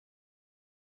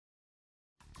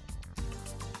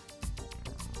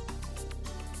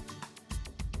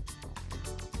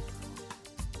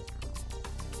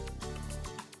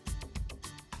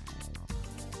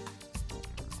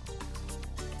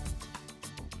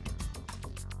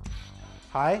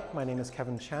Hi, my name is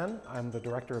Chen. I'm the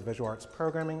Director of Visual Arts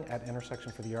Programming at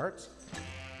Intersection for the Arts.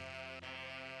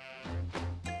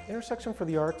 Intersection for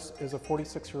the Arts is a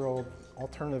 46-year-old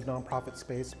alternative nonprofit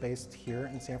space based here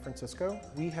in San Francisco.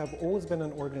 We have always been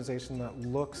an organization that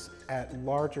looks at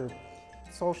larger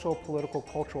social, political,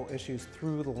 cultural issues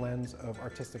through the lens of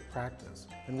artistic practice.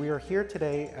 And we are here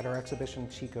today at our exhibition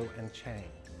Chico and Chang.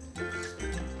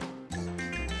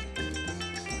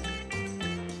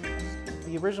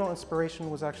 The original inspiration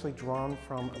was actually drawn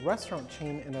from a restaurant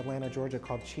chain in Atlanta, Georgia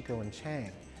called Chico and Chang.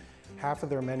 Half of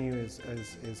their menu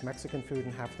is Mexican food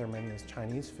and half of their menu is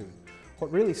Chinese food.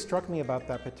 What really struck me about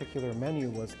that particular menu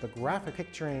was the graphic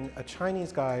picturing a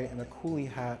Chinese guy in a coolie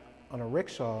hat on a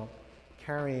rickshaw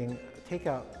carrying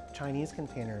takeout Chinese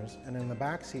containers, and in the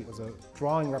back seat was a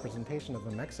drawing representation of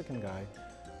a Mexican guy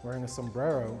wearing a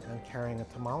sombrero and carrying a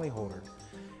tamale holder.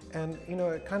 And you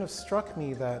know, it kind of struck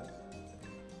me that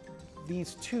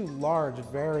these two large,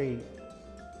 very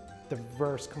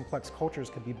diverse, complex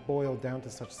cultures could be boiled down to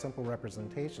such simple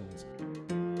representations.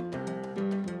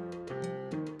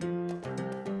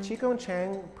 Chico and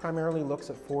Chang primarily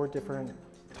looks at 4 different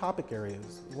topic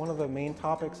areas. One of the main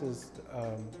topics is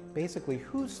basically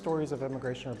whose stories of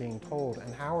immigration are being told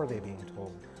and how are they being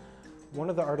told. One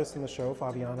of the artists in the show,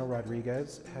 Fabiana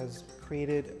Rodriguez, has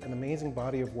created an amazing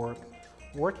body of work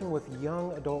working with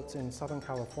young adults in Southern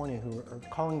California who are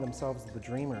calling themselves the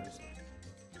Dreamers.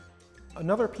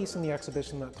 Another piece in the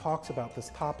exhibition that talks about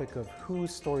this topic of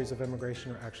whose stories of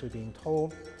immigration are actually being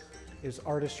told is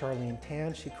artist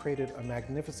Charlene. She created a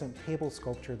magnificent table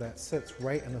sculpture that sits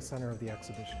right in the center of the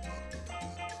exhibition.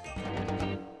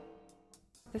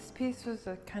 This piece was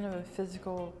a kind of a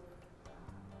physical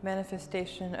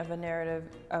manifestation of a narrative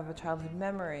of a childhood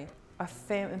memory.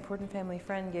 An important family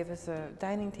friend gave us a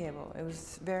dining table. It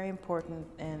was very important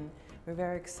and we were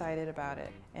very excited about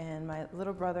it. And my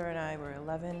little brother and I were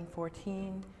 11,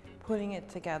 14, putting it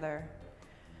together.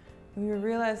 And we were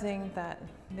realizing that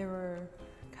there were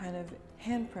kind of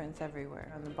handprints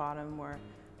everywhere on the bottom where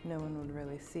no one would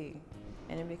really see.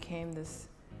 And it became this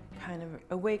kind of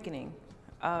awakening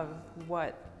of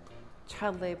what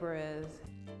child labor is.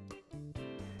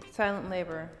 Silent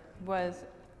labor was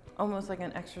almost like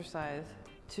an exercise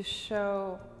to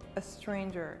show a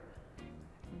stranger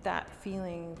that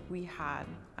feeling we had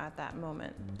at that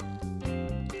moment.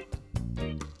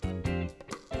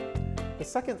 The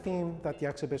second theme that the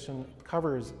exhibition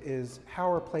covers is how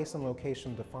are place and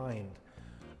location defined.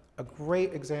 A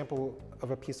great example of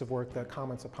a piece of work that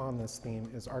comments upon this theme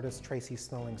is artist Tracy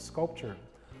Snelling's sculpture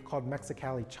called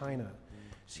Mexicali, China.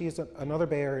 She is another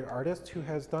Bay Area artist who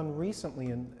has done recently,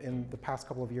 in the past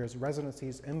couple of years,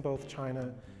 residencies in both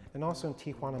China and also in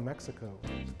Tijuana, Mexico,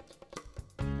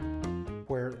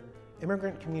 where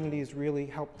immigrant communities really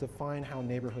help define how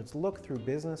neighborhoods look through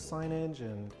business signage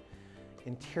and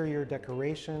interior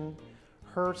decoration.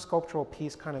 Her sculptural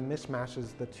piece kind of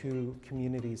mismatches the two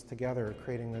communities together,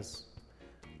 creating this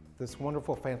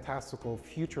wonderful, fantastical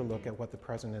future look at what the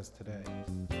present is today.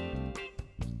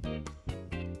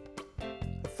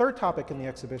 The third topic in the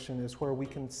exhibition is where we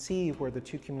can see where the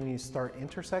two communities start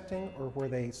intersecting or where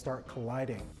they start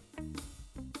colliding.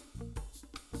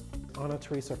 Ana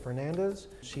Teresa Fernandez,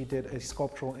 she did a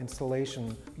sculptural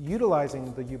installation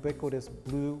utilizing the ubiquitous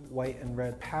blue, white, and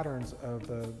red patterns of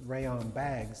the rayon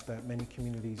bags that many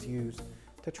communities use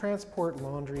to transport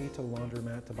laundry to the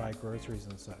laundromat to buy groceries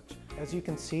and such. As you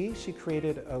can see, she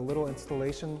created a little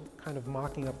installation kind of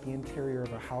mocking up the interior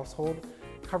of a household,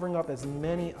 covering up as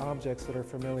many objects that are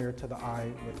familiar to the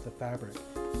eye with the fabric.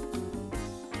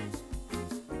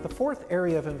 The fourth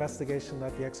area of investigation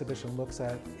that the exhibition looks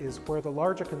at is where the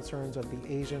larger concerns of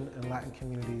the Asian and Latin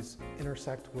communities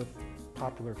intersect with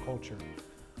popular culture.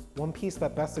 One piece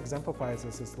that best exemplifies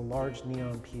this is the large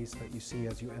neon piece that you see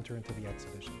as you enter into the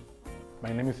exhibition.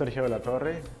 My name is Sergio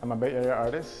Torre. I'm a Bay Area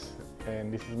artist,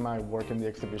 and this is my work in the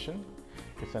exhibition.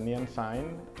 It's a neon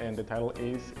sign, and the title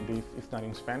is "This is Not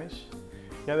in Spanish."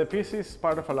 Yeah, the piece is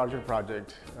part of a larger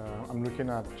project. I'm looking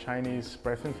at Chinese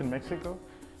presence in Mexico,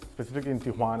 specifically in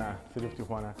Tijuana, city of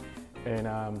Tijuana.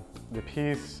 And the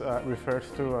piece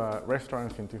refers to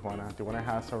restaurants in Tijuana. Tijuana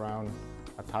has around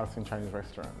 1,000 Chinese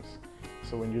restaurants.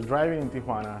 So when you're driving in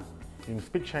Tijuana, you don't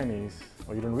speak Chinese,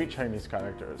 or you don't read Chinese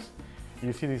characters,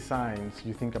 you see these signs,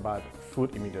 you think about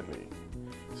food immediately.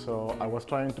 So I was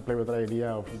trying to play with the idea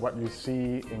of what you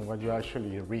see and what you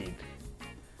actually read.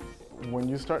 When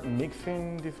you start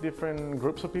mixing these different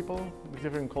groups of people, these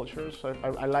different cultures,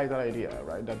 I like that idea,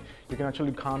 right? That you can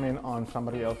actually comment on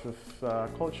somebody else's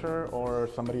culture or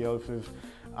somebody else's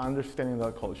understanding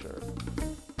that culture.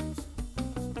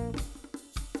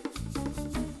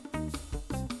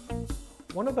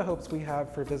 One of the hopes we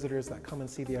have for visitors that come and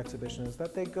see the exhibition is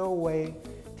that they go away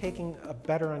taking a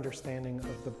better understanding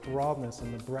of the broadness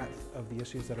and the breadth of the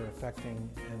issues that are affecting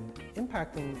and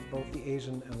impacting both the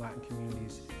Asian and Latin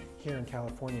communities here in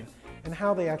California, and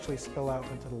how they actually spill out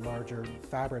into the larger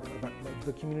fabric of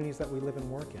the communities that we live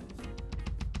and work in.